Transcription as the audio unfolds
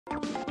Hello,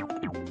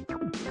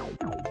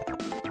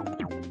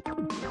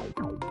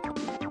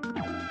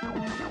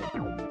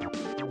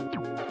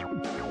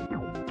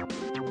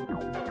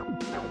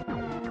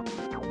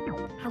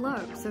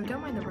 so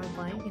don't mind the red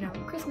light, you know,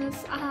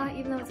 Christmas,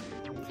 even though it's,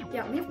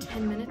 yeah, we have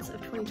 10 minutes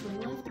of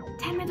 2020 left.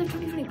 10 minutes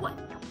of 2020, what?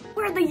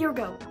 Where'd the year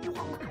go?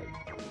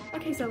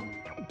 Okay, so,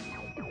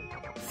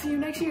 see you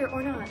next year,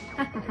 or not.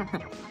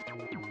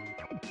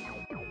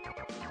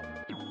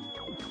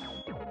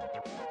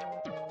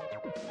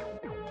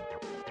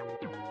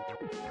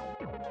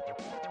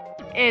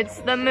 It's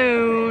the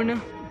moon.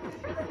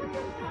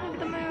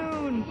 The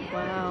moon.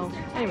 Wow.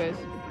 Anyways.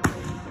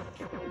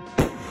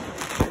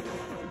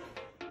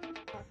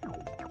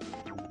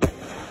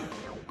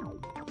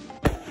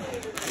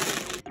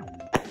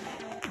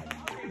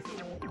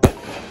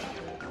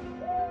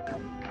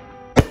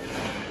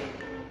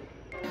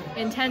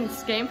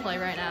 Intense gameplay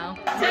right now.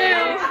 2, 1,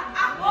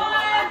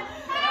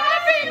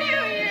 Happy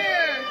New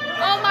Year!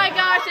 Oh my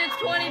gosh, it's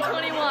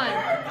 2021.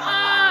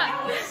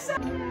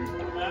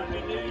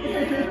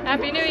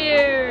 Happy New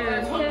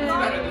Year!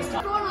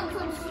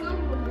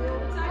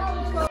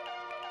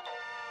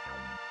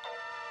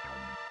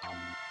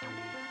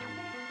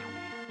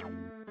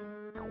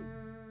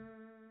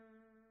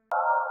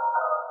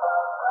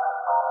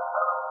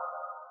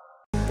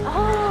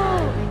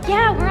 Oh,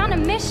 yeah, we're on a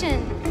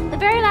mission. The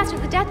very last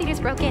of the Death Eaters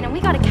broke in and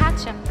we gotta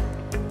catch them.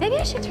 Maybe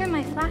I should turn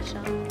my flash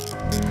on.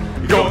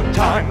 Your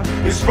time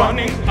is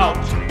running out.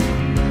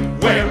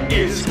 Where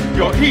is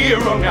your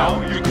hero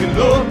now? You can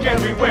look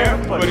everywhere,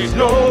 but he's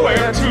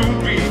nowhere to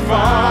be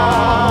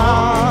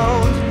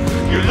found.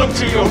 You look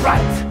to your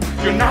right,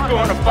 you're not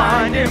gonna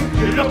find him.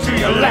 You look to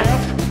your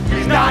left,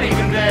 he's not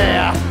even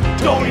there.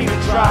 Don't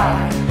even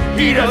try,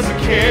 he doesn't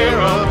care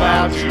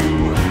about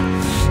you.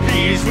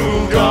 He's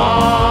moved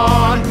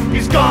on,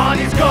 he's gone,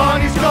 he's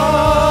gone, he's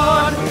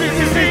gone. This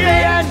is the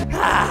end.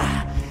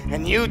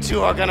 And you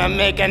two are gonna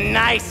make a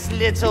nice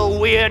little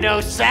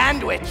weirdo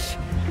sandwich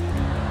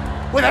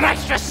with an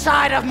extra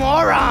side of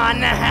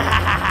moron.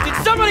 Did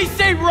somebody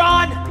say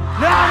Ron?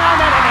 No.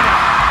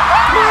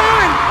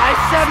 Moron! I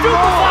said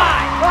Stupefy!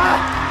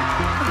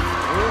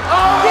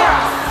 Oh,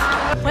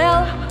 yes!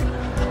 Well,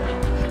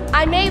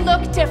 I may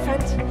look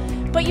different,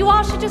 but you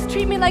all should just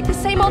treat me like the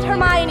same old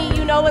Hermione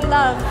you know and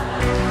love.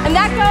 And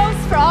that goes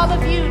for all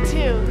of you,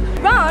 too.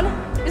 Ron,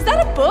 is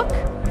that a book?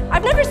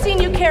 I've never seen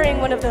you carrying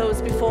one of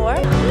those before.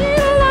 Been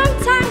a long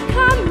time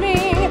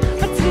coming,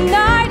 but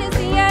tonight is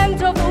the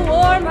end of the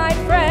war, my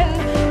friend.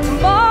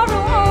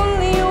 Tomorrow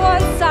only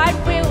one side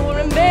will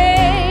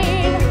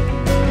remain.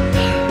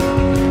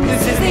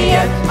 This is the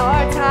end.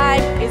 Our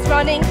time is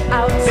running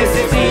out. This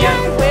is the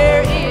end.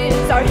 Where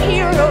is our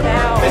hero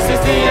now? This is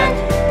the end.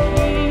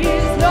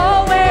 He's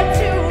nowhere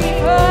to be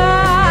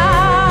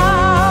found.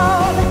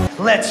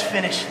 Let's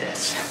finish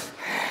this.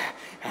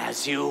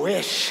 As you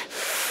wish.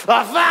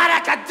 Like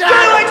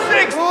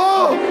 6!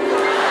 Oh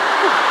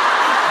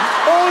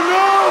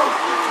no!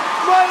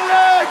 My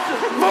legs!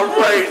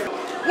 Marine!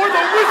 We're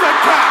the wizard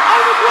cat!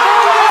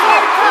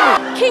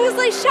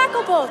 Kingsley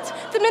Shacklebolt,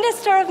 the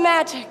Minister of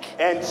Magic.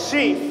 And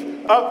chief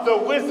of the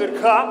wizard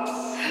cops.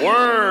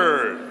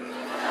 Word!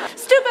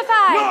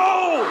 Stupefy!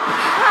 No!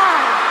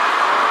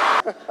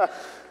 Hi.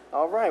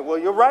 All right, well,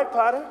 you're right,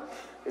 Potter.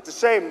 It's a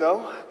shame,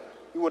 though.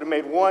 You would have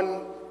made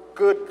one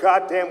good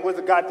goddamn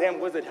wizard,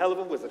 hell of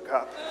a wizard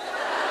cop.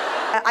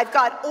 I've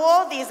got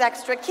all these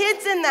extra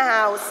kids in the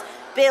house.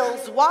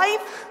 Bill's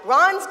wife,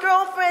 Ron's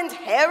girlfriend,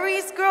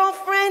 Harry's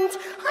girlfriend.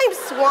 I'm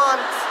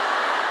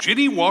swamped.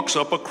 Ginny walks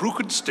up a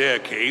crooked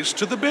staircase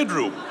to the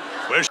bedroom,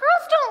 where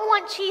Girls don't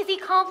want cheesy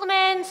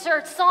compliments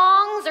or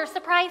songs or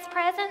surprise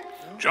presents.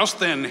 just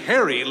then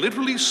Harry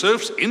literally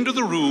surfs into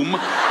the room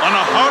on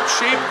a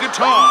heart-shaped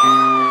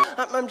guitar.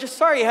 I'm just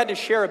sorry you had to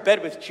share a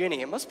bed with Ginny.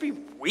 It must be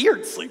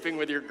weird sleeping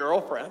with your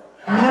girlfriend.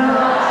 No,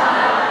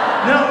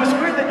 it was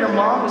weird that your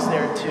mom was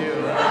there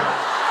too.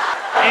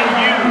 And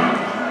you,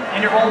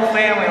 and your whole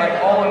family,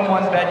 like all in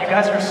one bed. You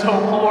guys are so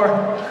poor.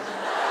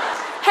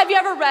 Have you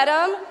ever read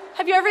them?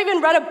 Have you ever even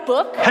read a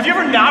book? Have you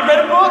ever not read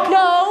a book?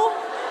 No.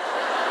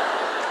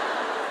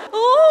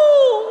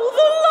 Oh,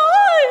 the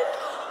light!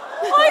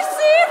 I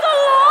see the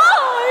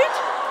light!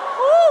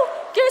 Oh,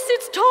 guess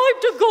it's time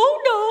to go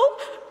now.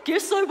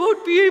 Guess I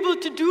won't be able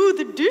to do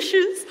the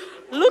dishes.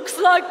 Looks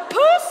like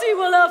Percy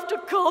will have to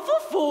cover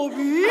for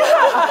me.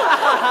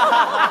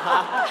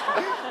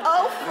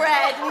 Oh,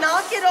 Fred,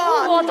 knock it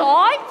off. What,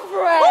 I'm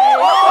Fred?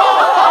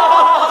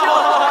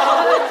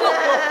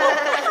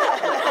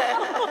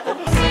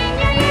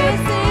 This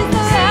is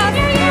the last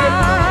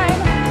time.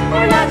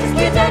 We're not just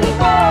kids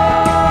anymore.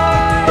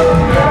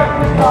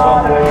 Harry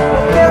Potter,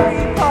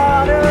 Harry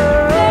Potter,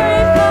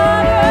 Harry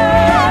Potter,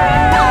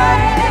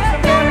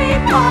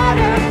 Harry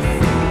Potter.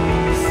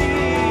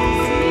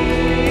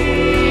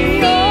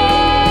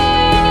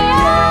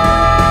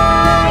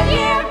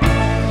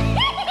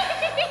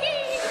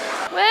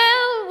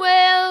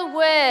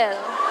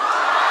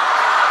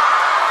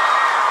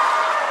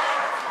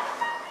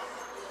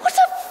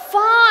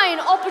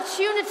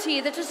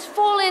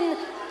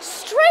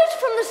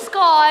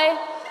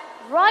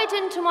 right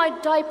into my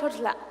diapered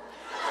lap.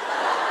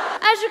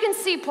 As you can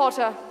see,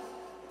 Potter,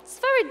 it's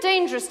very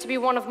dangerous to be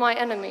one of my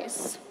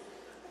enemies.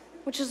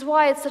 Which is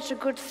why it's such a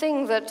good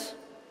thing that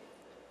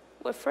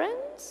we're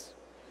friends.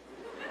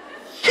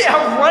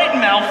 Yeah, right,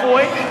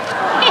 Malfoy.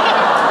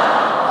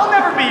 I'll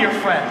never be your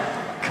friend.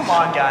 Come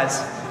on,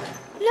 guys.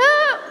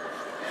 No!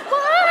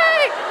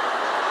 Why?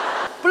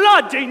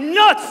 Bloody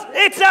nuts!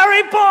 It's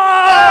Harry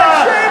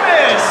Potter!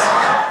 Seamus!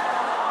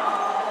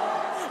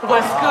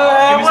 What's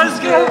good? What's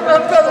good?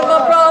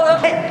 My brother.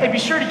 Hey, be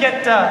sure to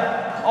get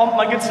on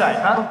my good side,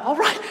 huh? All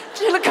right,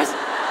 Lucas.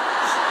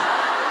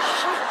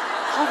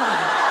 Hold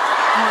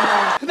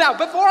on. Now,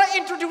 before I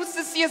introduce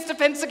this year's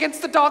defense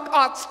against the dark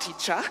arts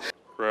teacher...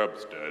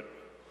 Crab's dead.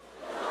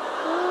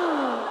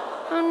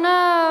 Oh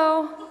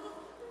no.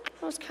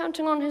 I was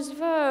counting on his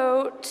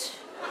vote.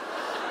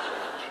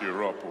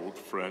 Cheer up, old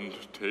friend.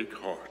 Take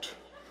heart.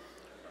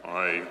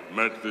 I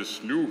met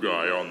this new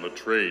guy on the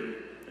train,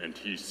 and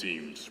he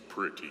seems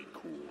pretty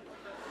cool.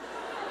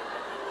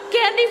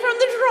 Candy from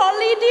the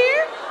trolley,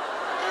 dear?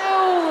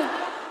 Oh,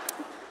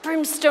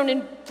 brimstone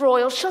and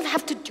broil. She'll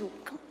have to do.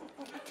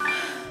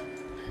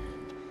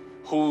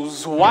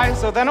 Who's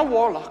wiser than a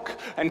warlock,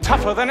 and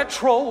tougher than a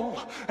troll,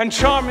 and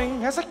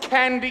charming as a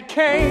candy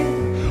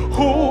cane?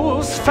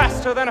 Who's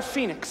faster than a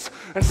phoenix,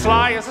 and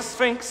sly as a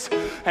sphinx,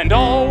 and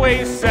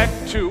always set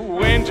to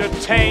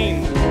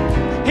entertain?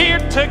 Here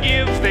to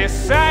give this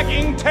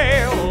sagging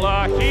tale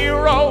a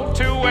hero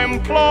to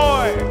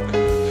employ.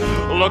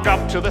 Look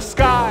up to the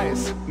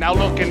skies, now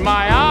look in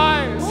my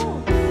eyes.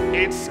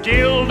 It's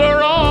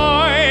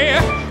Gilderooooy,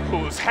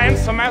 who's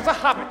handsome as a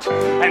hobbit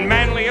and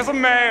manly as a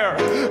mare,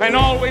 and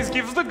always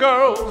gives the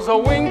girls a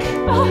wink.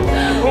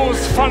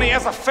 Who's funny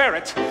as a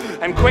ferret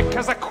and quick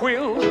as a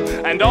quill,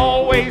 and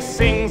always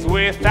sings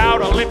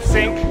without a lip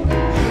sync.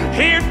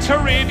 Here to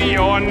rid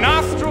your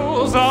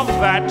nostrils of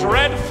that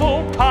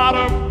dreadful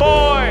Potter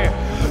boy,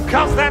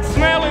 'cause that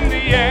smell in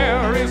the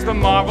air is the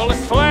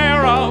marvelous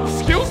flair of,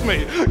 excuse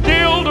me,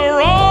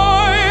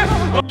 Gilderooooy.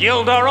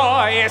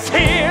 Gilderooooy is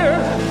here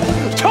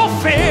to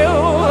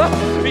fill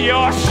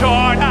your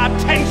short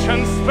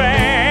attention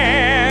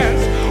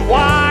spans.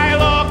 Why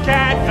look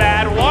at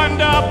that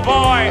wonder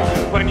boy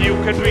when you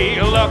could be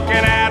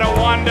looking at a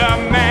wonder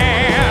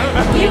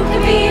man? You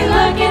could be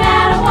looking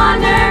at a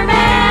wonder man.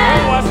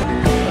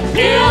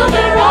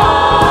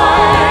 Gilderooooy!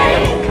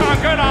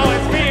 Conquered all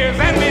his fears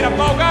and made a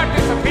Bogart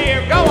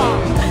disappear. Go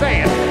on,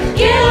 say it.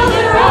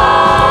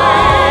 Gilderooooy!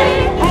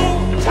 Who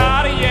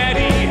taught a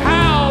Yeti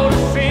how to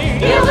sing?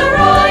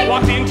 Gilderooooy!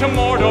 Walked into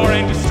Mordor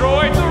and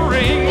destroyed the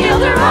ring.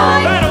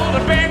 Gilderooooy! Battled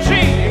a banshee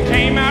and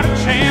came out a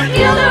champ.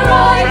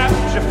 Gilderooooy!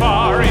 Trapped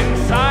Jafar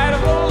inside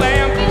of a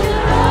lamp.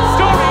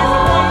 Stories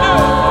of wonder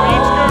for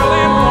each girl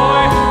and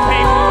boy.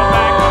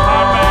 Paperback or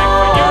hardback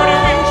for you to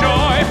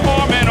enjoy.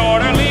 Form an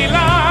orderly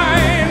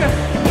line.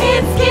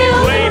 It's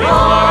Ladies, one at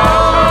a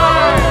time. Gilderooooy!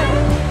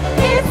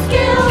 It's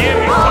Give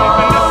me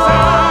something to Gilderooooy!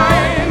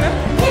 sign.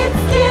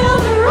 It's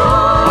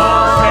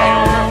Gilderooooy!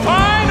 Sales are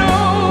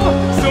final.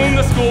 Soon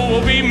the school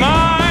will be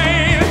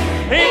mine.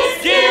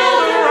 It's Gilderooooy.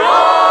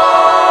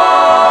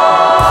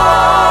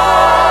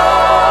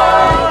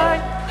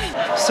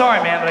 Sorry,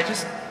 man, but I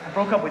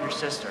broke up with your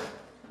sister.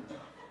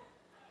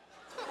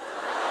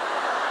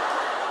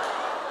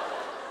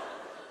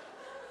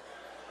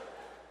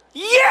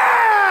 Yeah!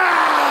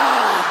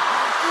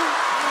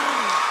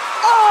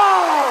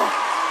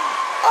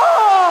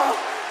 Oh!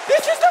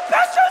 This is the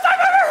best news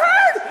I've ever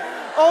heard!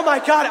 Oh my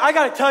God, I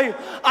gotta tell you,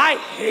 I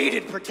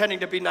hated pretending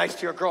to be nice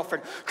to your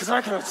girlfriend because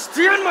I couldn't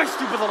stand my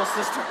stupid little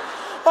sister.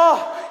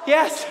 Oh,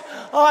 yes.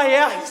 Oh,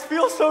 yeah, it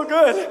feels so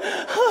good.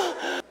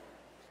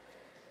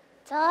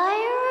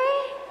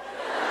 Diary?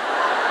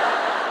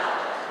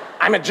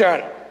 I'm a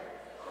journal.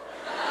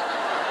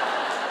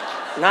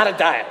 Not a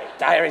diary.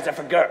 Diaries are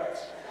for girls.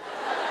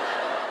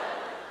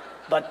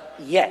 But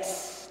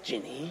yes,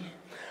 Ginny,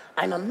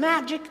 I'm a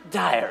magic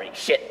diary.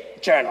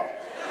 Shit, journal.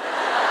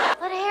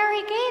 But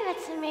Harry gave it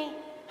to me.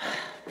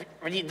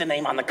 Read the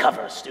name on the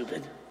cover,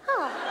 stupid.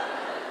 Oh,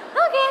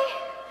 okay.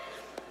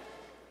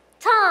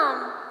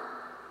 Tom.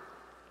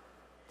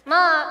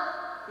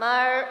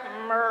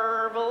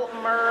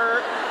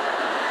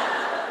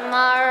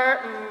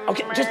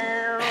 Okay,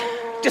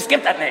 just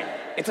skip that name.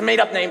 It's a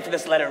made-up name for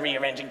this letter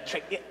rearranging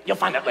trick. You'll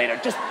find it later.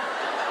 Just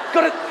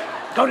go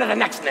to the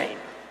next name.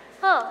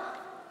 Oh,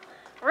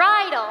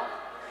 Rydell.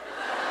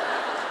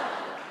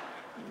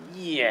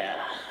 Yeah.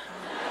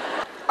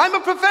 I'm a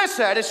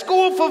professor at a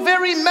school for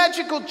very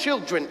magical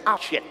children. Oh,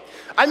 shit.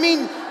 I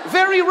mean,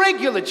 very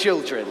regular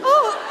children.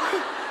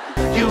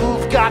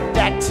 You've got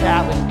that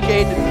talent,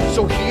 kid,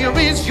 so here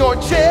is your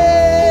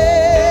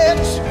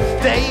chance.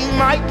 They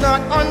might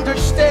not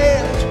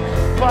understand,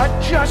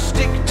 but just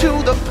stick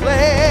to the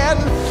plan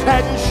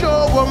and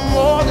show them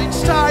all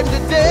it's time to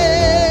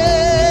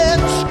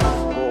dance.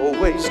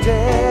 Always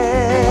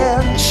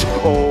dance,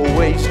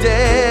 always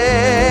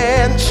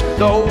dance.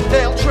 Though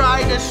they'll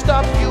try to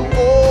stop you,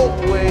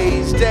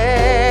 always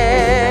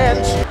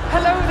dance.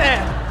 Hello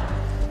there.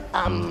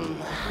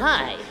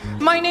 Hi.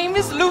 My name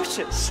is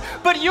Lucius,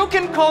 but you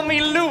can call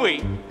me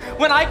Louie.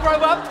 When I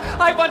grow up,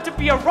 I want to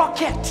be a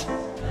rocket.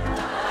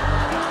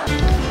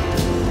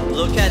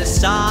 Look at his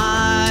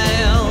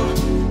style,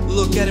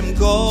 look at him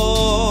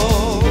go.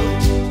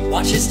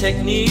 Watch his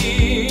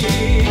technique,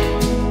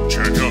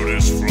 check out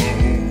his flow.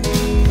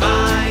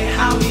 My,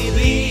 how he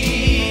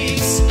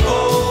leaps,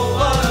 oh,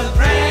 what a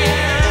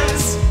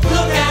prance.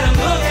 Look at him,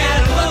 look at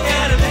him, look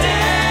at him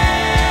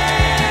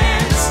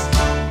dance.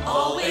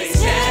 Always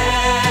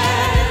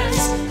dance,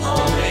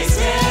 always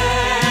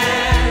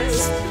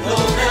dance. No,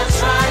 they'll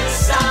try to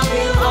stop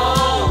you,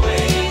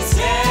 always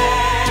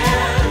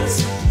dance.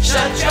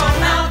 Shut your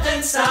mouth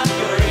and stop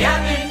your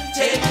yapping.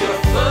 Take your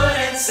foot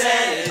and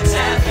set it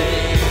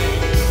tapping.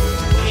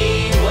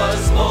 He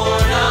was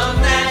born a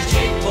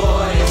magic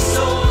boy,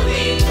 so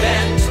leap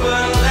and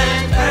twirl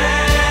and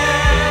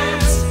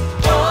prance.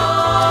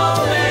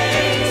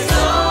 Always,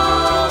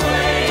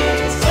 always,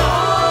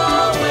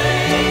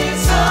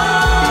 always,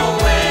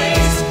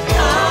 always,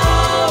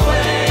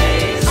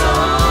 always,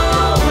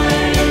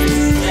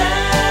 always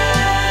dance.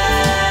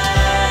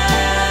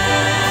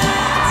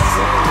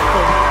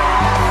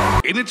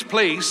 In its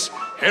place,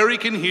 Harry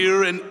can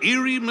hear an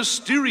eerie,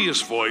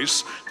 mysterious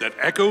voice that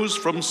echoes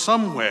from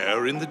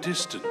somewhere in the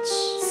distance.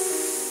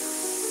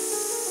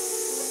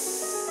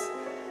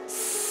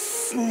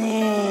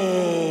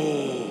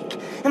 Snake.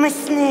 I'm a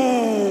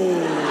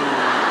snake.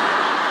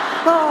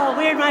 Oh,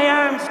 where'd my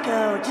arms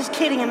go? Just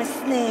kidding, I'm a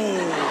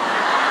snake.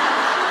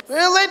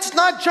 Well, let's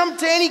not jump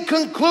to any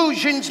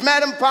conclusions,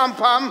 Madam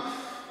Pom-Pom.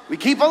 We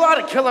keep a lot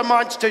of killer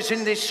monsters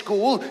in this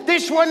school.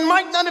 This one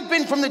might not have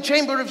been from the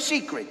Chamber of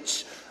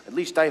Secrets. At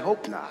least I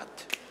hope not.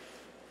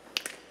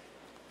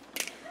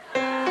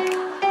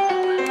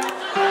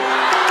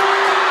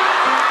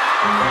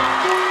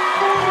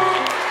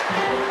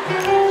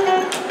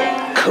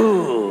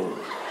 Cool.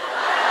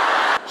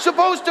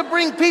 Supposed to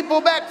bring people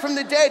back from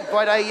the dead,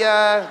 but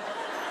Yeah.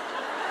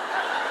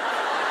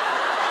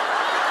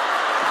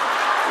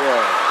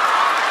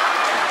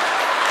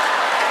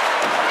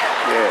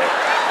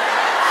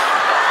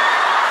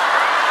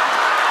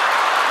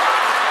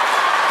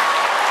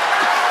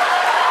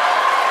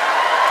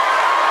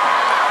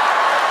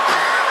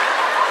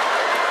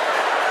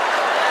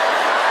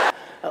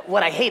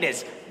 What I hate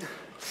is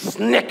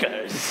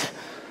Snickers.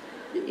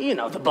 You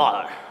know, the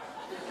bar.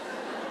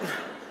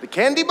 The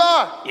candy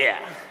bar? Yeah.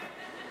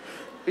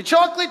 The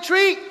chocolate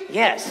treat?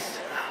 Yes.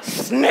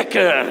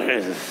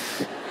 Snickers.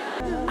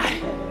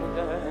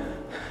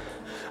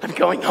 I'm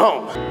going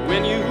home.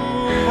 When you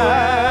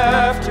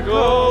have to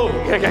go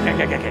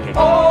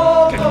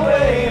all the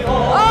way home.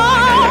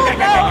 All the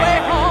way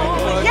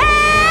home.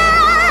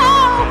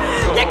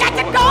 Yeah! You got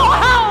to go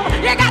home.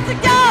 You got to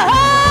go home.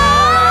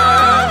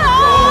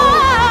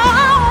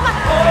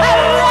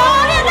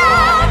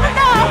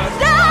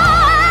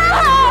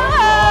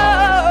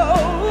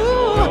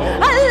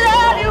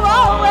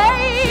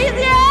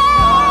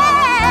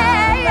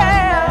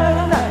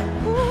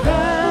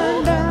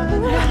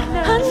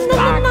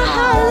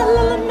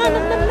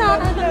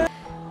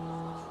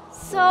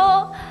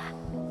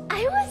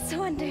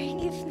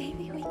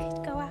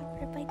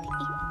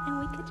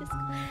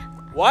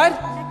 What?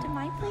 Back to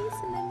my place,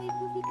 and then maybe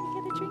we can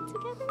get a drink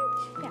together.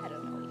 Yeah, I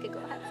don't know. We could go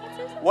have sex or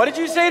something. What did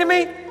you say to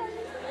me?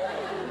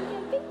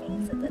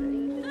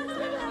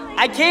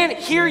 I can't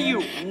hear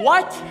you.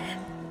 What?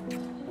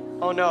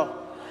 Oh no.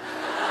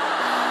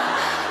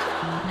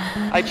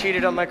 I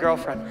cheated on my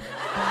girlfriend.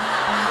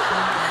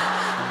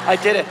 I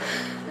did it.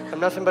 I'm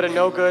nothing but a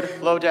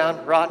no-good,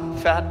 low-down, rotten,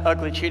 fat,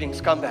 ugly, cheating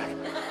scumbag.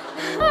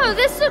 Oh,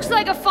 this looks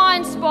like a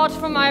fine spot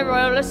for my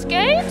roller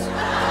skate.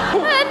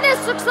 And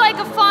this looks like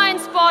a fine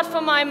spot for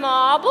my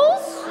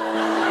marbles.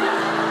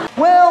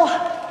 Well,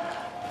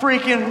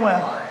 freaking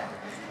well.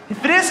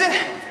 If it isn't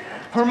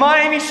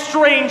Hermione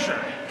Stranger,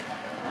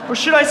 or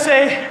should I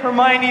say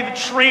Hermione the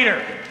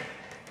Traitor,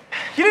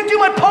 you didn't do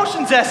my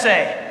potions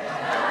essay.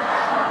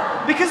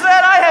 Because of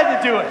that, I had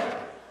to do it.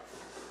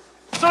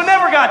 So it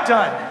never got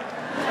done.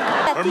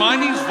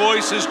 Hermione's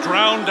voice is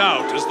drowned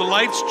out as the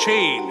lights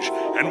change,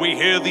 and we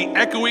hear the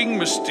echoing,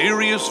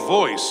 mysterious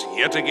voice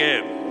yet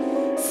again.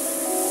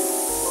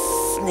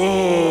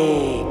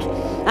 Snake.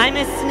 I'm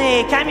a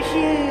snake. I'm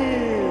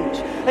huge.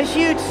 A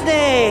huge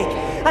snake.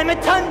 I'm a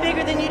ton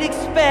bigger than you'd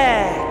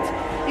expect.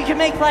 You can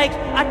make like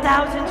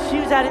 1,000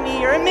 shoes out of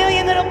me, or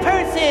 1,000,000 little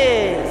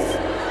purses.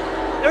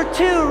 Or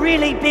 2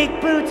 really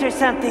big boots or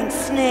something,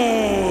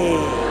 snake.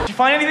 Did you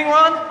find anything,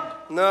 Ron?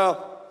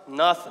 No,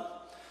 nothing.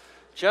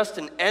 Just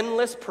an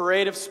endless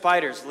parade of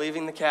spiders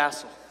leaving the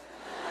castle.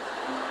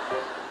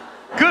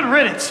 Good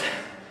riddance.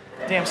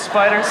 Damn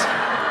spiders.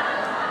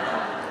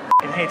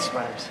 I hate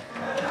spiders.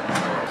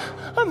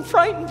 I'm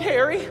frightened,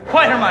 Harry.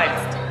 Quiet, Hermione.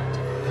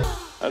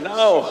 And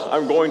now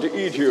I'm going to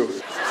eat you.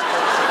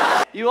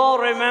 You all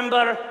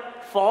remember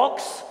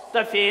Fox,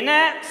 the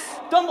Phoenix?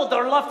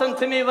 Dumbledore left him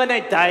to me when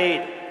he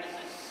died.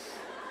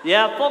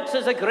 Yeah, Fox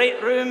is a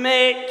great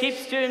roommate,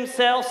 keeps to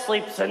himself,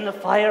 sleeps in the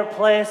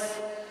fireplace.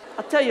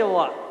 I'll tell you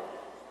what,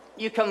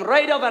 you come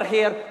right over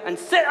here and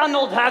sit on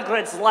old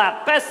Hagrid's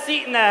lap, best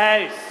seat in the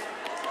house.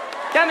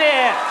 Come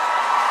here.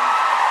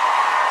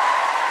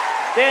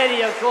 There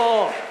you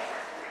go.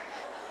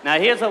 Now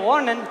here's a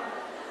warning.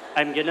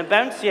 I'm gonna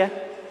bounce you.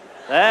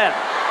 There.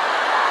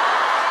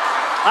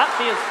 That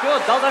feels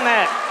good, doesn't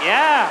it?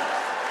 Yeah.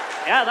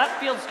 Yeah, that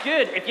feels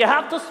good. If you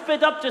have to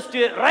spit up, just do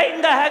it right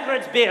into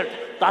Hagrid's beard.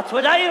 That's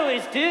what I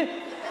always do.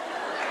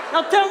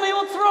 Now tell me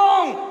what's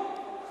wrong.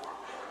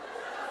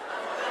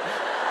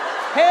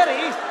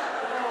 Harry,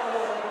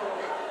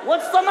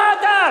 what's the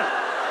matter?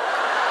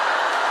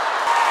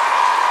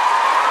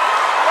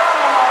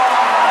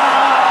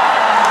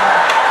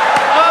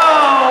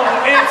 Oh,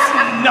 it's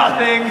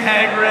nothing,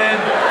 Hagrid.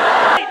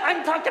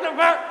 I'm talking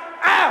about,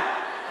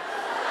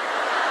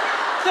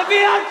 the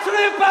Beyond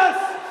Troopers!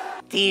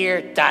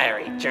 Dear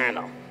Diary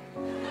Journal.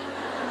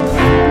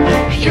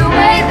 You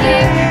may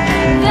think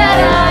that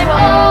I'm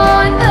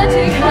on the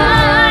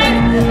decline,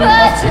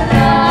 but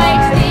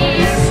tonight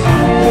this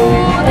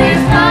school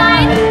is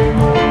mine.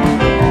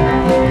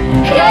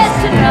 Yes,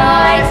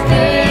 tonight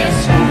this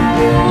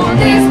school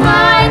is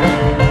mine.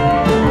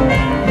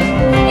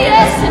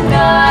 Yes,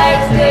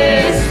 tonight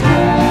this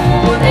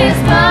school is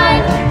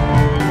mine.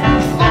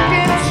 Look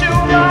into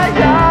my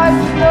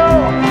eyes,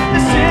 know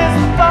this is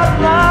the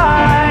bottom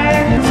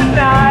line.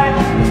 Tonight,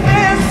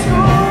 this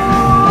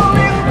school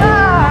is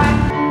mine.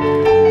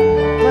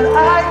 But I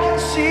can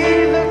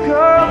see the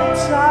girl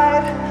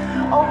inside.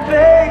 Oh,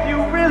 babe, you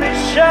really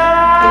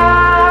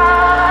shine.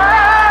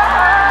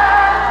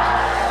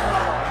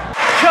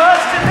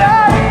 'Cause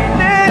tonight,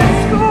 this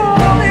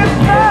school is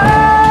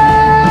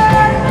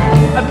mine.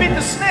 I beat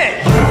the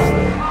snake.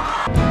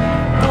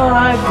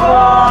 I've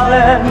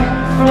fallen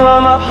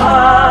from up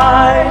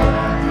high.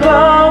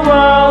 The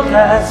world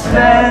has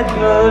said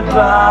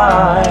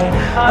goodbye.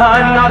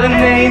 I'm not an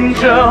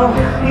angel,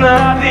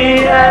 not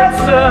the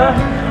answer.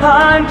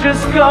 I'm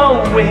just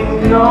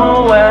going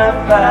nowhere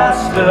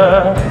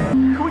faster.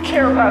 Who would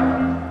care about a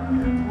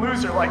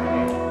loser like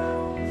me?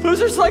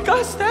 Losers like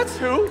us, that's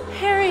who.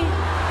 Harry.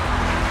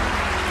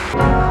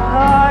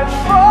 I've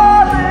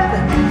fallen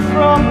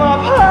from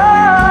up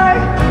high.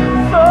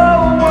 The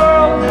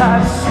world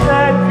has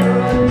said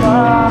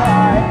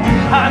goodbye.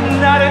 I'm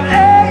not an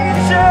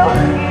angel,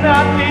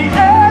 not the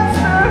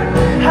answer.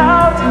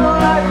 How did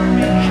life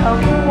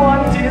become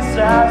one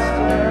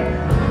disaster?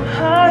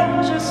 I'm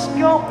just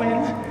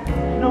going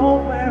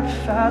nowhere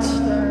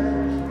faster.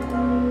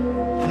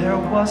 There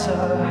was a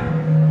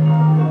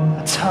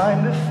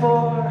time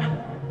before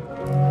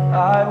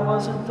I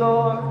was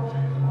adored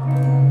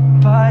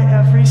by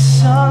every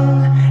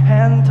son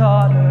and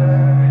daughter.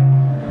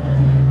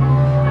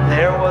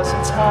 There was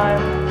a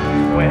time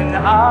when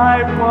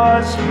I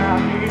was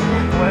happy,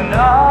 when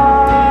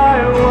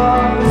I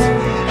was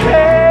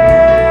Harry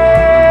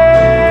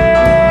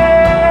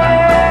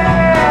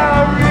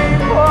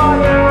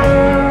Potter.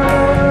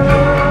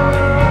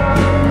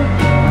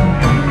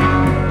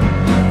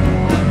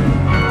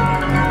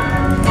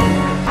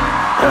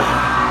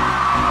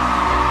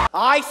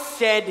 I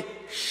said,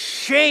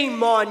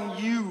 shame on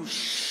you,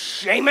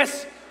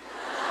 Seamus.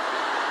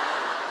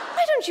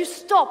 Why don't you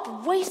stop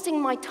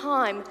wasting my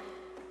time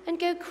and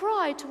go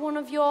cry to one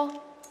of your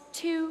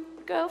 2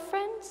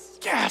 girlfriends?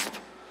 Gasp.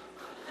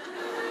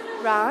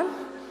 Ron?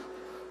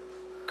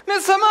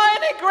 Miss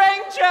Hermione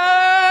Granger!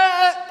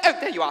 Oh,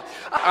 there you are.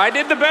 I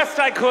did the best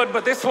I could,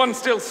 but this one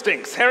still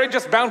stinks. Harry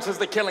just bounces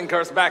the killing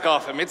curse back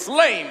off him. It's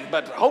lame,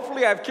 but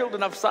hopefully I've killed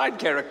enough side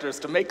characters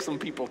to make some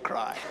people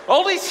cry.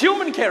 All these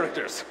human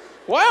characters.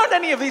 Why aren't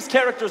any of these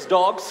characters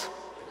dogs?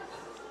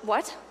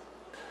 What?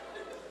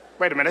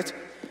 Wait a minute.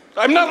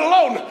 I'm not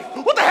alone!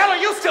 What the hell are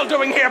you still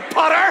doing here,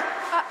 Potter?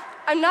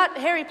 I'm not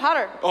Harry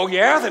Potter. Oh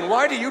yeah? Then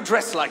why do you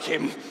dress like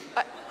him?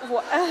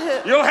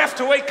 You'll have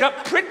to wake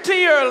up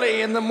pretty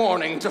early in the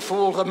morning to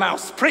fool the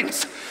mouse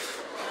prince.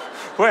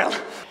 Well...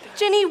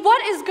 Ginny,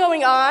 what is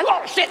going on?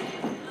 Oh, shit!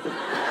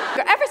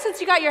 Ever since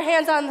you got your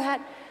hands on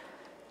that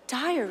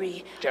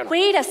diary... Journal.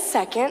 Wait a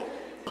second.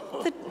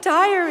 The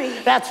diary.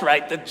 That's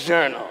right, the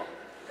journal.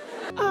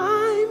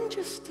 I'm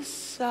just a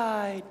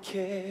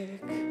sidekick,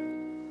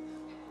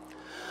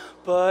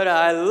 but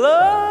I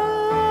love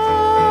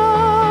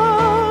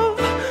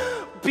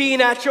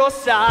being at your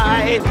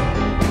side.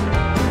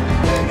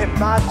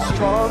 Am I the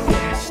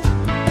strongest?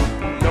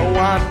 No,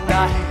 I'm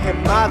not.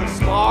 Am I the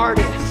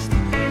smartest?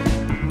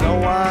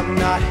 No, I'm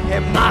not.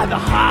 Am I the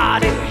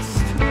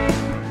hottest?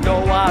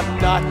 No, I'm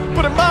not.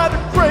 But am I the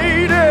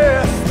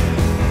greatest?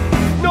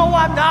 No,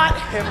 I'm not.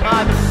 Am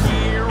I the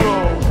hero?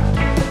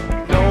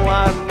 No,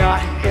 I'm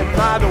not. Am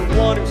I the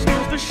one who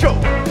steals the show?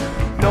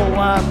 No,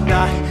 I'm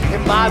not.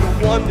 Am I the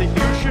one that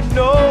you should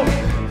know?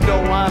 No,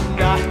 I'm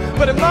not.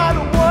 But am I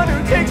the one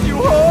who takes you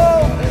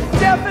home?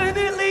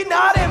 Definitely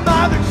not. Am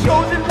I the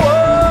chosen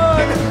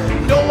one?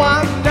 No,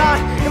 I'm not.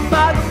 Am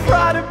I the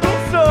prodigal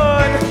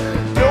son?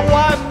 No,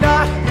 I'm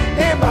not.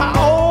 Am I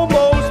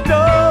almost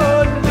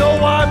done? No,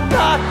 I'm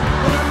not.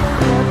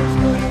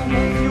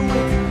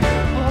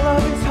 All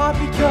of it's hard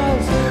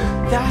because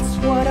that's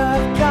what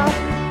I've got.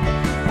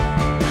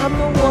 I'm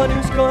the one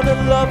who's gonna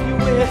love you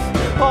with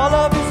all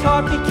of his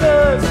heart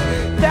because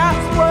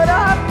that's what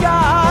I've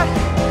got.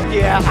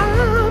 Yeah,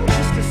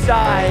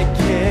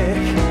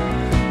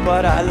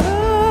 but I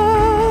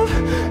love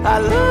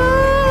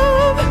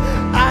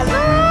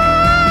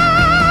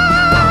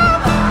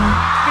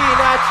being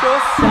at your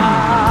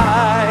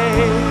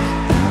side.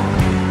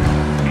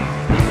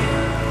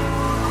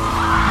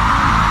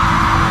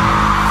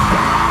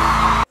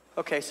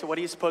 Okay, so what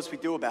do you suppose we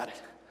do about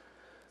it?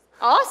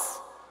 Us?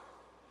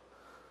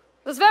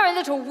 There's very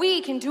little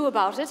we can do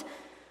about it.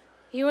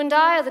 You and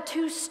I are the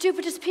two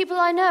stupidest people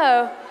I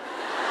know.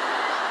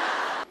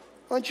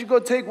 Why don't you go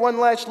take one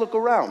last look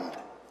around?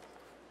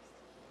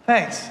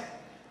 Thanks.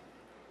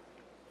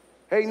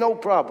 Hey, no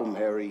problem,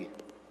 Harry.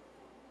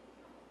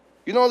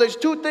 You know, there's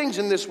two things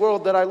in this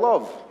world that I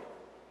love.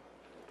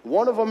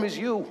 One of them is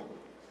you.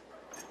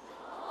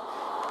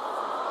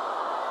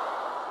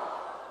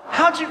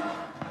 How'd you...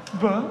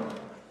 No.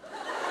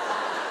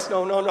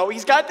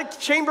 He's got the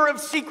Chamber of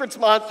Secrets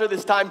monster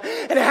this time,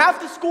 and half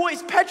the school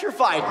is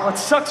petrified. Well, it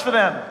sucks for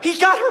them. He's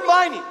got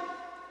Hermione.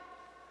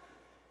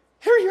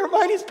 Harry,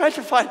 Hermione's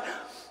petrified.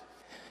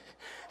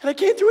 And I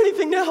can't do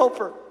anything to help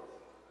her.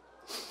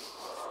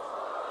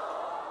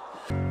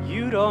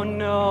 You don't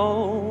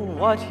know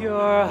what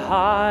you're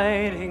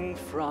hiding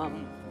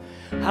from.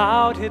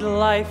 How did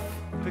life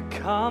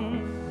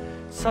become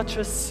such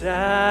a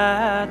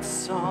sad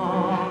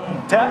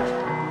song? Dad?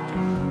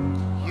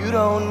 You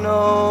don't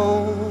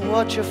know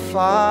what you're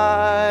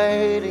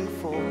fighting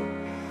for,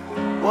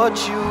 what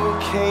you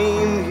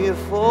came here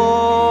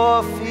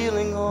for,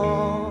 feeling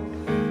all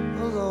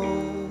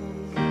alone.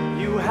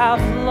 You have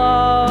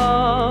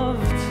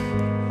loved,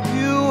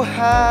 you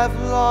have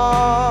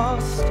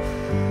lost.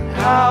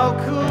 How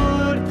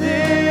could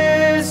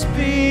this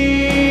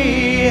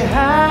be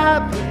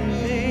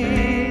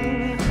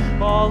happening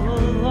all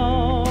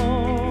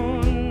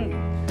alone,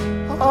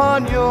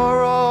 on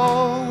your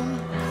own?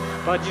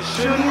 But you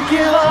shouldn't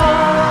give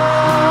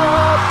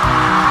up.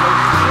 No,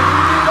 you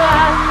shouldn't do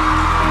that.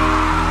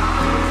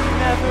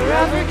 Never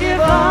ever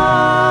give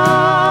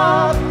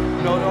up.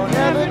 No, don't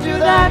ever do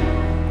that.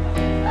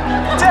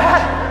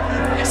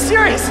 Dad!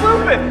 Serious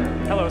Lupin!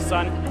 Hello,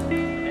 son.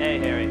 Hey,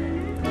 Harry.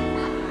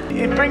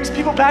 It brings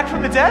people back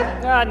from the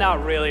dead?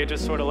 Not really. It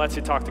just sort of lets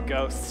you talk to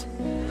ghosts.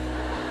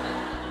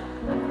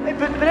 Hey,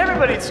 but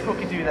everybody at school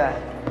can do that.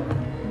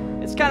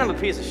 It's kind of a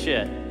piece of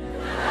shit.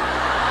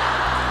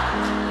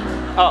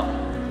 Oh,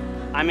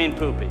 I mean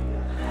poopy.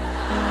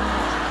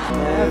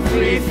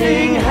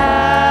 Everything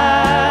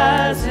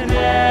has an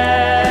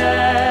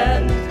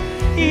end,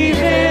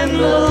 even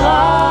the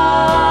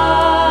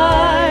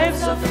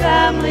lives of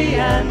family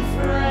and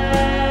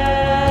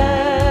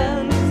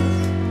friends.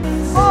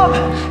 Mom,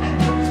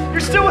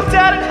 you're still with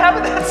Dad in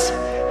heaven? That's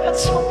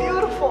so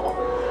beautiful.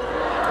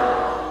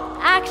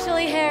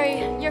 Actually,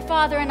 Harry, your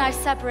father and I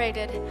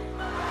separated.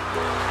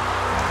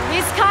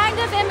 He's kind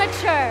of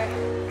immature.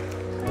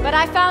 But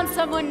I found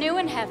someone new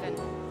in heaven.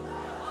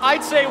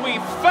 I'd say we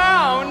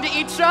found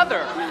each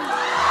other.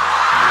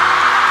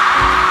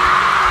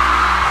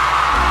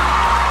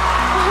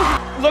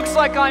 Looks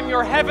like I'm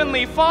your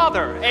heavenly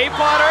father, eh,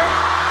 Potter?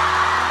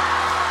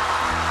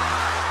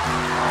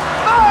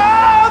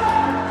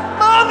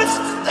 Mom, it's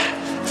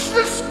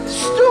the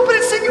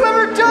stupidest thing you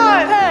ever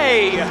done!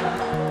 Hey!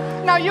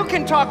 Now you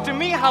can talk to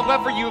me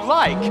however you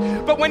like,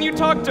 but when you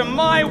talk to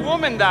my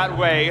woman that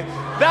way,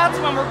 that's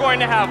when we're going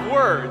to have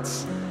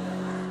words.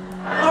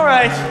 All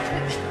right.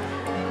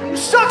 You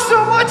suck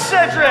so much,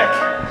 Cedric!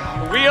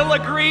 We'll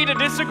agree to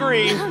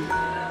disagree.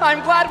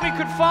 I'm glad we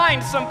could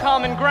find some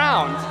common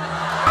ground.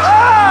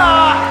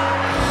 Ah!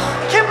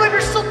 I can't believe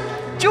you're still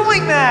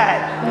doing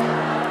that!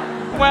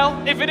 Well,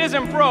 if it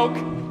isn't broke,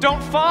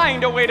 don't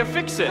find a way to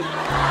fix it.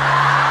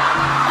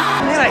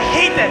 Man, I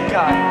hate that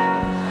guy.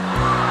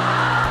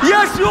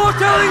 Yes, you're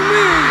telling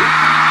me!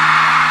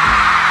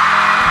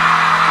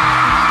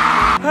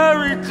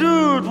 Harry,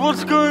 dude,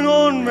 what's going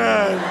on,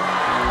 man?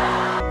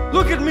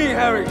 Look at me,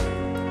 Harry.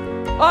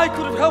 I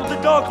could have helped the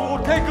Dark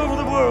Lord take over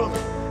the world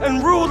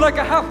and rule like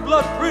a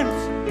half-blood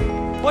prince.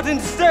 But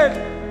instead,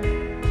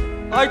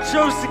 I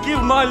chose to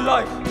give my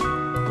life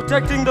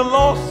protecting the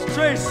lost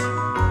trace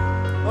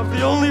of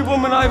the only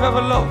woman I've ever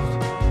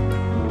loved.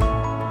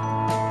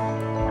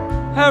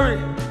 Harry,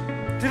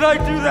 did I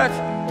do that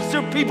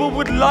so people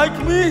would like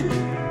me?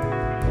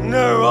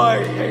 No,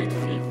 I hate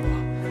people.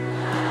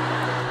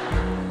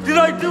 Did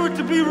I do it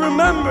to be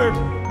remembered?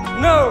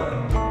 No.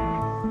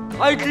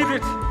 I did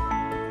it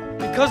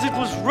because it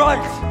was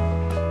right.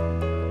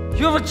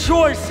 You have a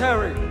choice,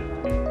 Harry.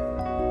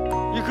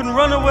 You can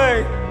run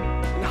away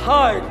and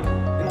hide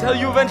until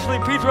you eventually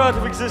peter out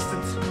of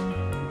existence.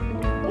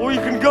 Or you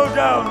can go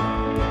down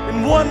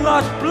in one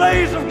last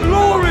blaze of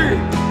glory.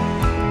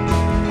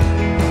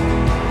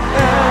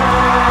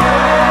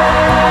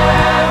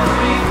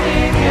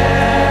 Everything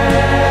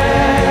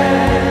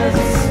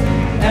else,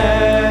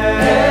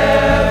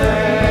 everything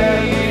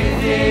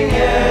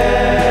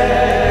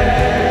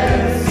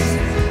else,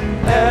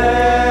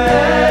 everything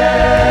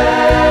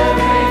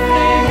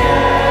else.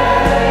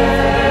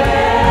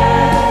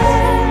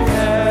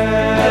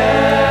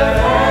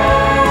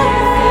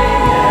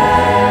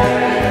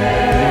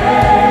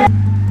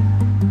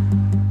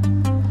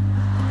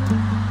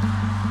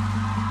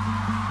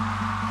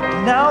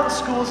 now the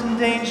school's in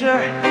danger.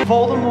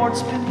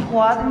 Voldemort's been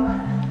plotting,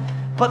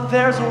 but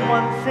there's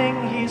one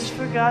thing he's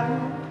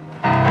forgotten.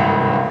 I'm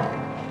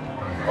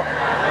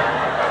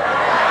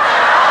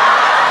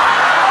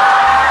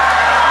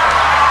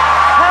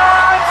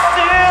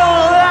still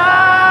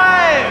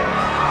alive!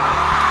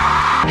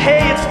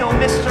 Hey, it's no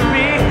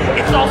mystery.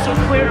 It's also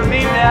clear to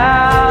me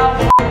now.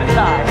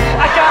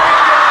 I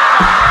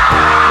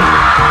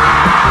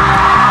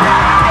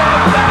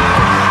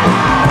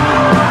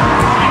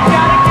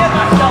gotta get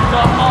myself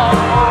to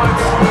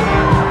Hogwarts.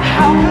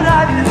 How could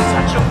I be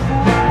such a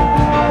fool?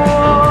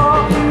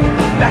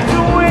 Back to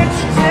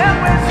witches and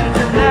wizards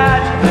and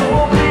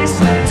magical beasts,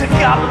 to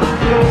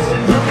goblins, ghosts,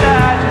 and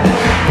magical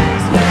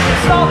beasts.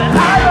 It's all that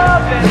I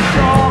love and it's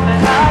all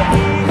that I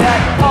need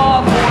at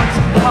Hogwarts.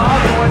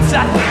 Hogwarts,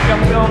 I think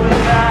I'm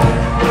going back.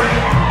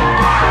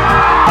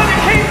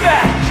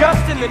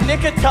 Just in the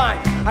nick of time.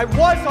 I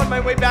was on my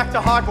way back to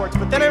Hogwarts,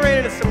 but then I ran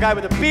into some guy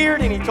with a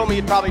beard and he told me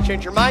you'd probably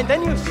change your mind.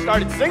 Then you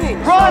started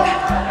singing. Ron!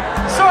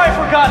 Sorry I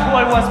forgot who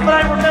I was, but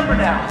I remember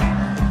now.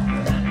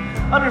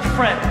 I'm your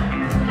friend.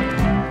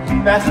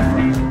 Best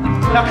friend.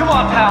 Now come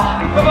on, pal.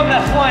 Rev up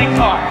that flying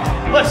car.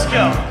 Let's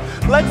go.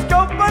 Let's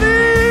go,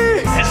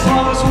 buddy! As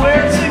long as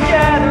we're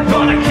together,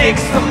 gonna kick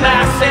some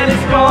ass and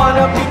it's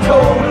gonna be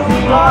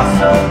totally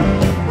awesome.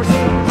 We're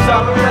seeing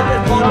summer and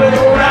then blowing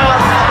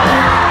around.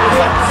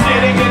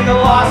 Sitting in the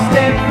lost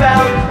and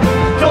found.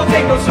 Don't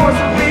take no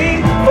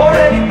sorcery for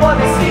anyone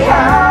to see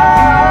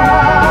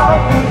how.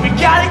 We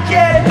gotta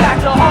get it back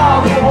to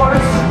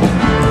Hogwarts.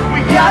 We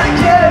gotta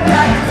get it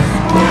back to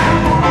school.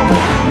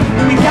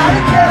 We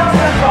gotta get it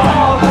back to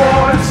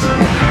Hogwarts,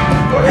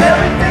 where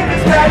everything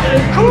is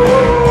magical.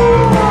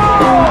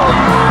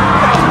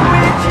 Back to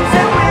witches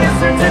and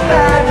wizards and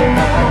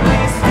magical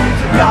beasts,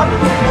 to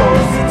goblins and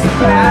ghosts and to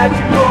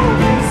magical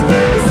beasts.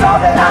 It's all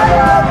that I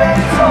love and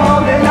it's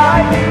all that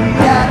I need.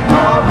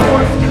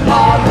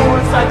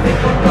 Hogwarts, I think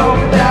we're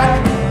going back.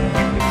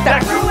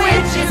 Back to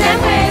witches and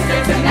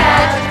wizards and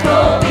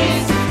magical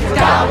beasts,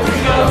 goblins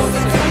and ghosts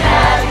and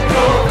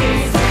magical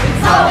beasts.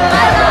 It's all that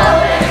I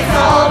love and it's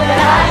all that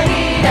I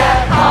need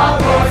at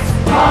Hogwarts,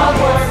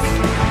 Hogwarts.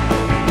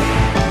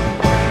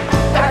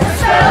 Back to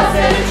spells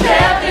and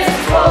enchantments,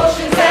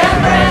 potions and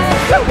friends,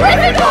 to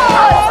Gryffindor,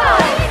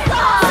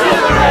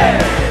 Slytherin.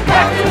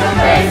 Back to the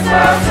place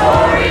where our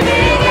story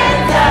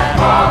begins at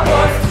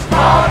Hogwarts,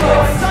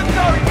 Hogwarts.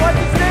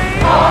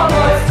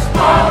 Hogwarts,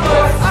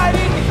 Hogwarts. I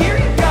didn't hear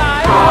you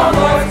guys.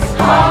 Hogwarts,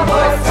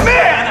 Hogwarts.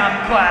 Man, I'm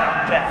glad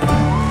I'm back.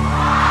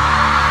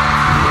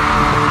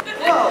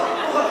 Whoa.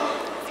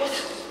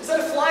 Is that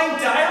a flying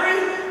diary?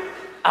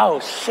 Oh,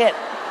 shit.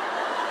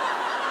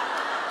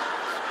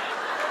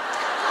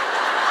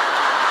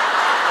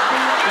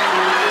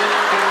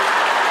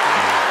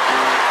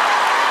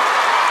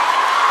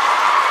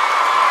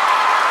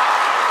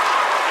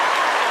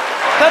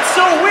 That's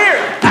so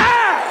weird.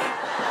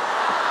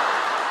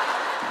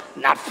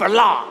 Not for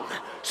long.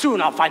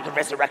 Soon I'll find the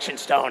resurrection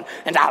stone,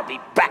 and I'll be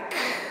back.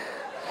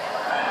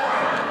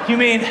 You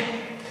mean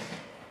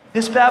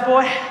this bad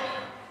boy?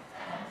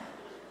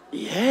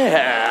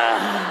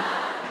 Yeah.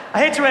 I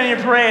hate to rain in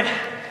your parade,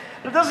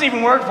 but it doesn't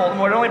even work,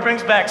 Voldemort. It only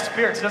brings back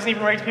spirits. It doesn't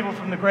even raise people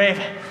from the grave.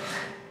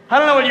 I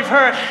don't know what you've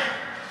heard,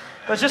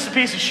 but it's just a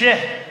piece of shit.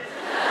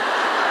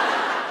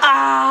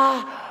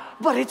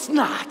 But it's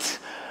not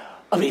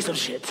a piece of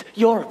shit.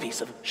 You're a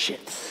piece of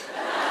shit.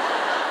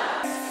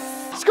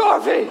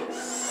 Scarfy!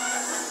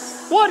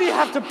 Why do you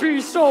have to be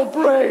so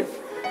brave?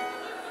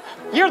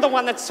 You're the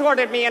one that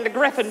sorted me into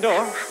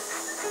Gryffindor.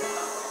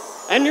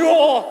 And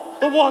you're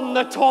the one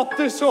that taught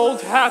this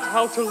old hat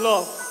how to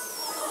love.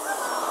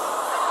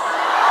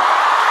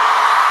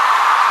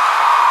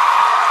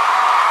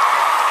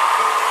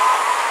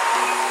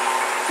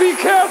 Be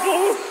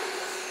careful!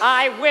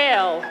 I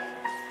will.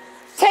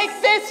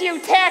 Take this, you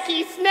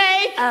tacky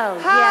snake! Oh,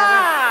 ha!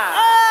 yeah.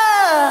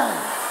 Oh,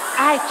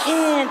 I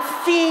can't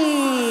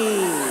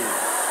see.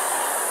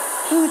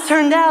 Who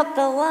turned out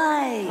the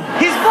light?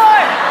 He's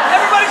blind!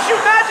 Everybody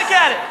shoot magic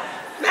at it!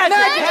 Magic!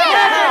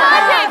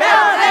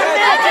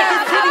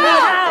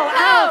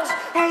 Ouch!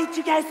 Hey, did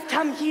you guys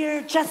come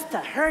here just to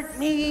hurt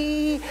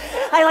me?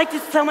 I liked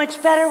it so much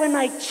better when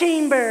my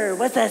chamber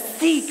was a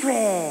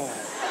secret.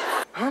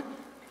 Huh?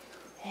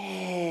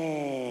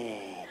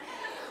 Hey,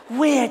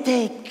 where'd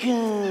they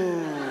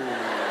go?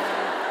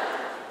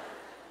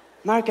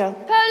 Marco.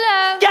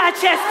 Polo.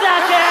 Gotcha,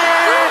 sucker!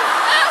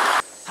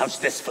 How's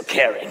this for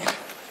caring?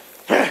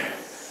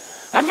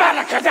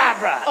 Avada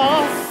Kedavra!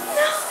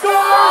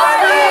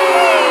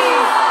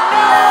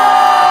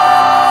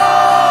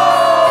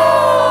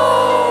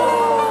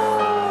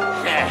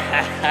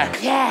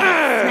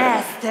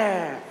 Yes,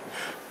 master.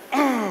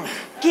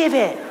 Give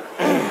it.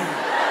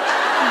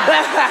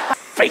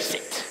 Face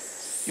it,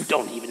 you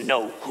don't even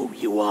know who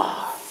you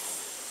are.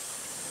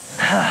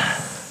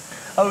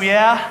 Oh,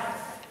 yeah?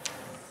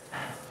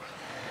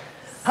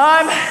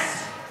 I'm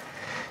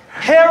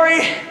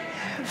Harry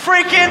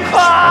freaking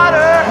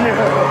Potter!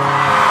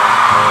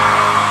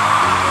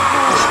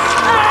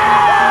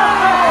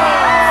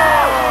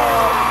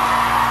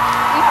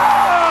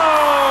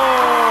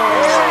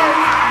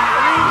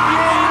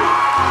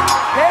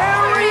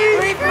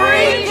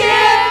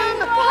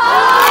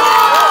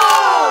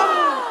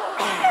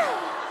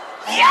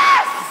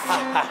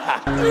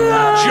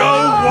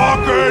 Joe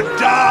Walker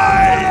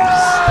dies!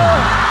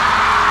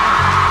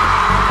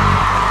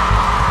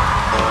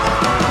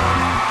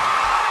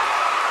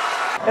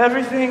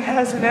 Everything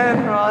has an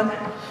end, Ron.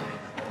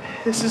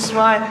 This is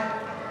mine.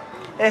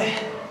 Hey,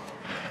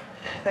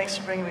 thanks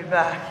for bringing me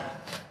back.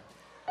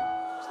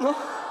 No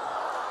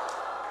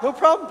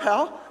problem,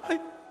 pal. I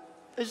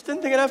just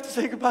didn't think I'd have to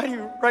say goodbye to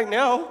you right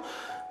now.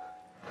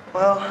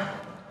 Well,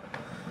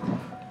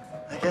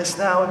 I guess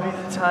now would be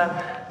the time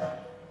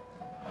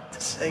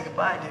to say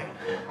goodbye, dude.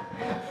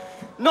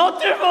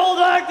 Not if old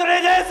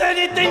Hagrid has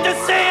anything to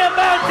say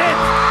about it!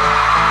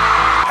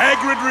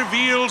 Hagrid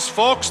reveals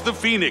Fawkes the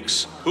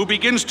Phoenix, who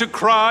begins to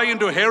cry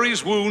into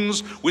Harry's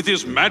wounds with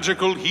his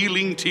magical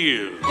healing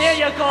tears. There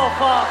you go,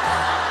 Fox.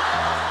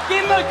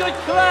 Give him a good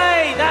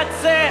cry,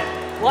 that's it.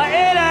 Let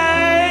it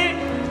out.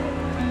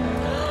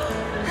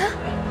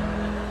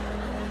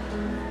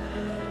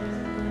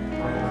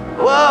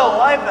 Whoa,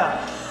 wipe out.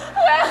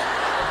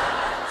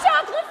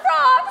 Chocolate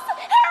frogs!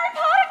 Harry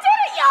Potter did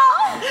it,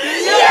 y'all!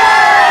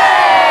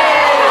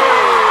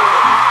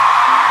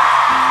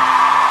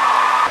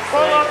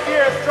 Pull up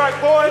here, strike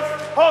boys.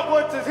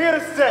 Hogwarts is here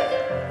to stay.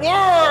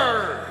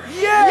 Word!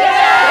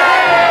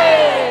 Yay!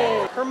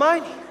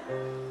 Hermione.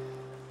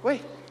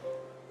 Wait,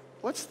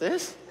 what's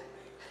this?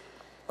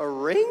 A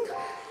ring?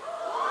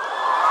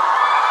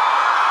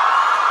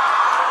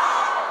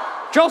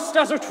 Just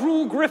as a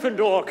true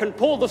Gryffindor can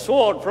pull the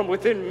sword from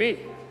within me,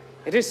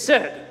 it is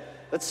said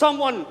that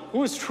someone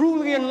who is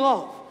truly in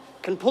love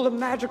can pull a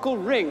magical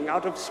ring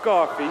out of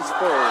Scarfy's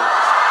folds.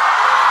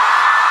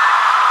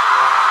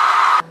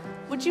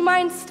 Would you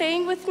mind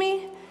staying with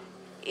me,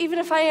 even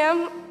if I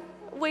am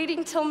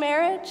waiting till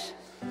marriage?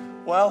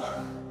 Well,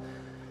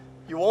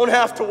 you won't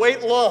have to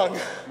wait long.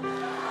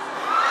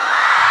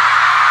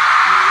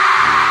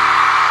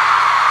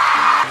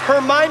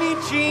 Hermione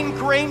Jean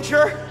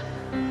Granger,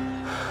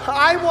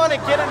 I want to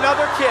get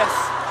another kiss.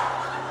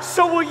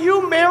 So will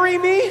you marry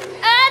me?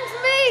 And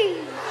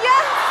me!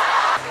 Yes!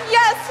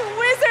 Yes,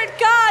 wizard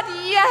god,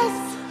 yes!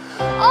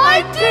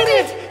 I did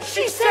it!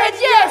 She said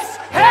yes!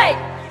 Hey!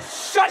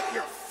 Shut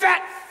your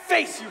fat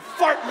face, you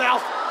fart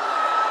mouth!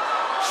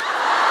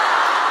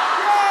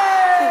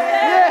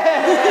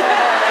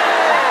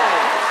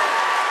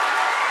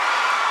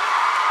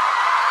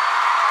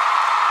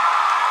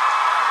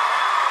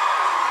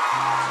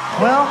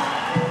 Well,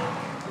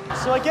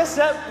 so I guess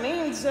that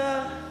means,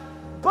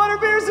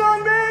 butterbeer's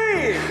on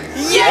me!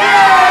 No!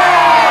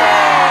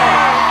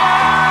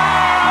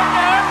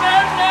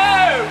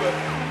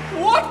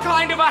 What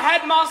kind of a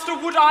headmaster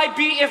would I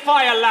be if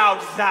I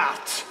allowed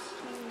that?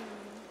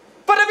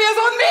 Butterbeer's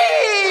on me!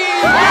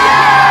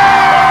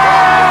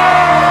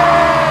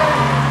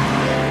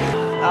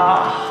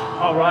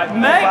 All right,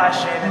 mate. Bye,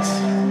 Seamus.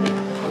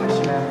 Miss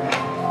you, man.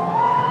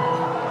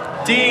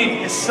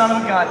 Dean, you son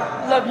of a gun.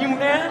 Love you,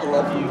 man. I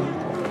love you.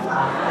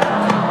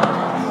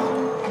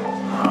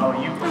 Oh,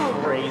 you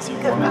crazy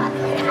woman.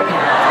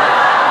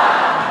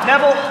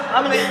 Neville,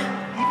 I'm gonna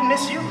even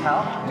miss you,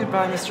 pal.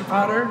 Goodbye, Mr.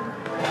 Potter.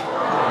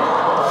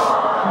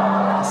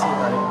 See you,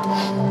 buddy.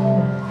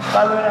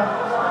 Bye, Luna.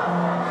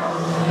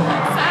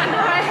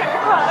 Hi, Harry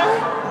Potter.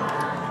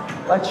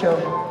 Bye, Cho.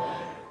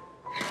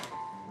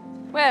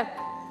 Well,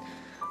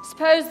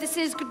 suppose this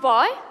is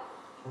goodbye.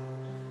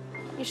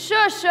 You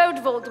sure showed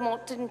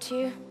Voldemort, didn't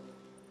you?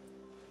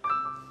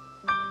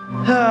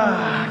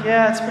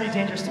 Yeah, it's pretty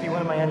dangerous to be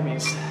one of my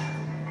enemies.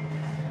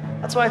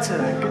 That's why it's a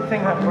good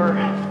thing that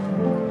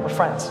we're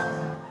friends.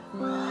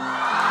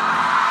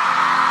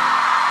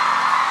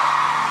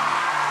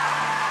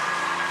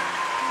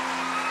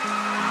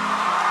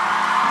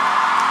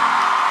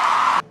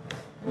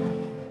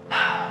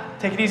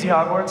 Take it easy,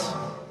 Hogwarts.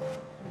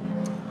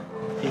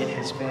 It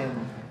has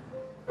been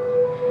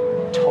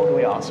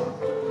totally awesome.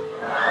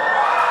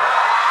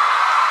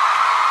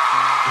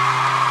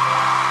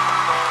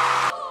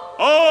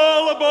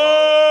 All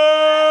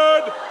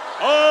aboard!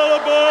 All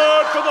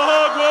aboard for the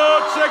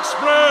Hogwarts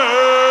Express!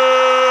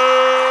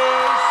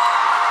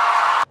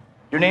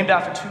 You're named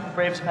after two of the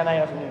bravest men I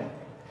ever knew.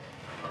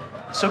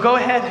 So go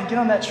ahead and get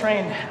on that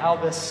train,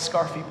 Albus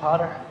Scarfy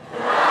Potter.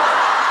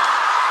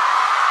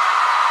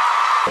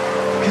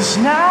 'Cause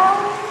now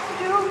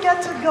you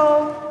get to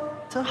go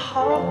to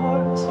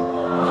Hogwarts.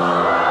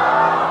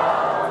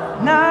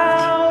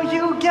 Now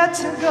you get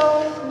to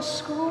go to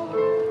school.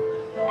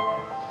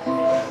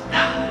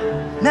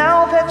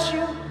 Now that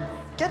you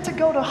get to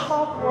go to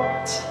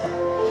Hogwarts,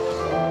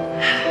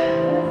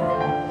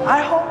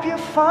 I hope you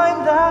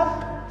find that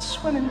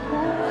swimming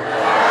pool.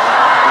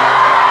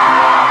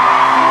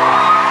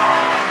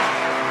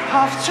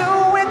 Off to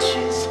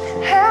witches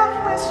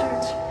and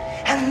wizards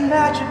and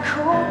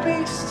magical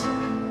beasts,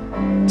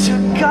 to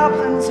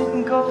goblins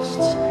and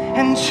ghosts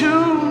and to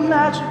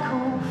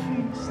magical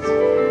feasts.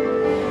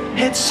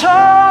 It's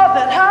all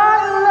that I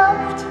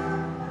loved,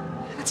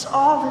 and it's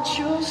all that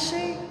you'll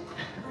see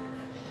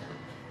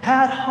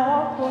at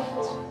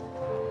Hogwarts.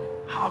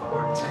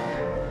 Hogwarts.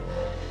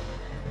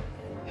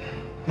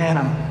 Man,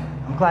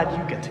 I'm glad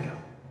you get to go.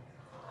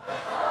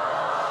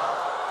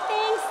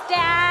 Thanks,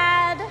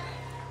 Dad.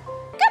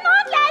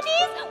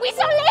 be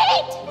so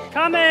late!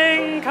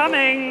 Coming,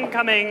 coming,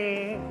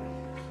 coming.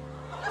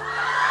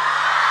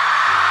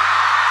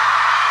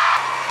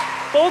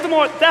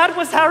 Voldemort, that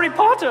was Harry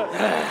Potter.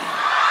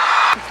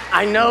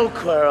 I know,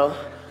 Quirrell.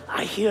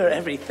 I hear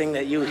everything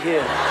that you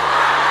hear.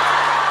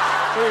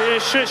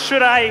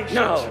 Should I?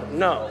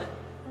 No.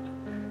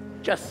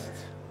 Just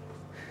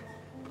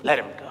let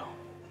him go.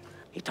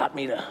 He taught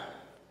me to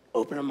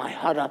open my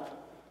heart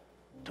up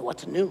to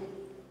what's new.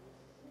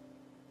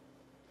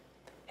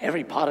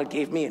 Harry Potter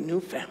gave me a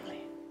new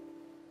family.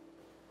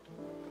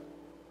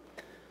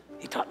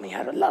 He taught me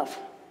how to love.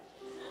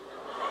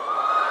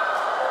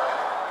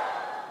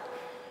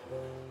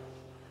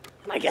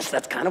 And I guess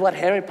that's kind of what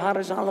Harry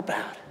Potter's all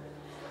about.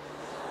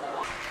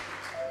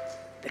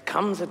 There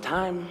comes a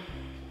time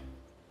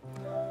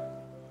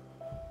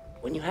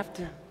when you have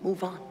to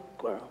move on,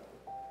 Quirrell.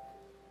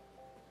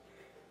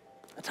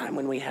 A time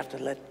when we have to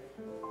let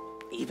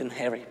even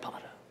Harry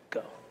Potter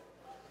go.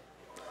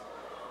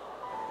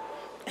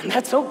 And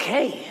that's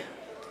okay.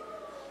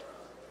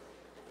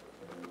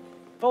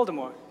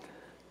 Voldemort.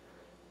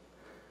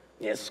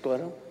 Yes,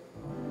 Squirtle?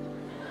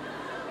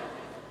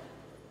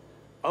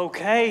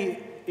 Okay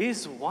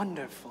is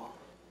wonderful.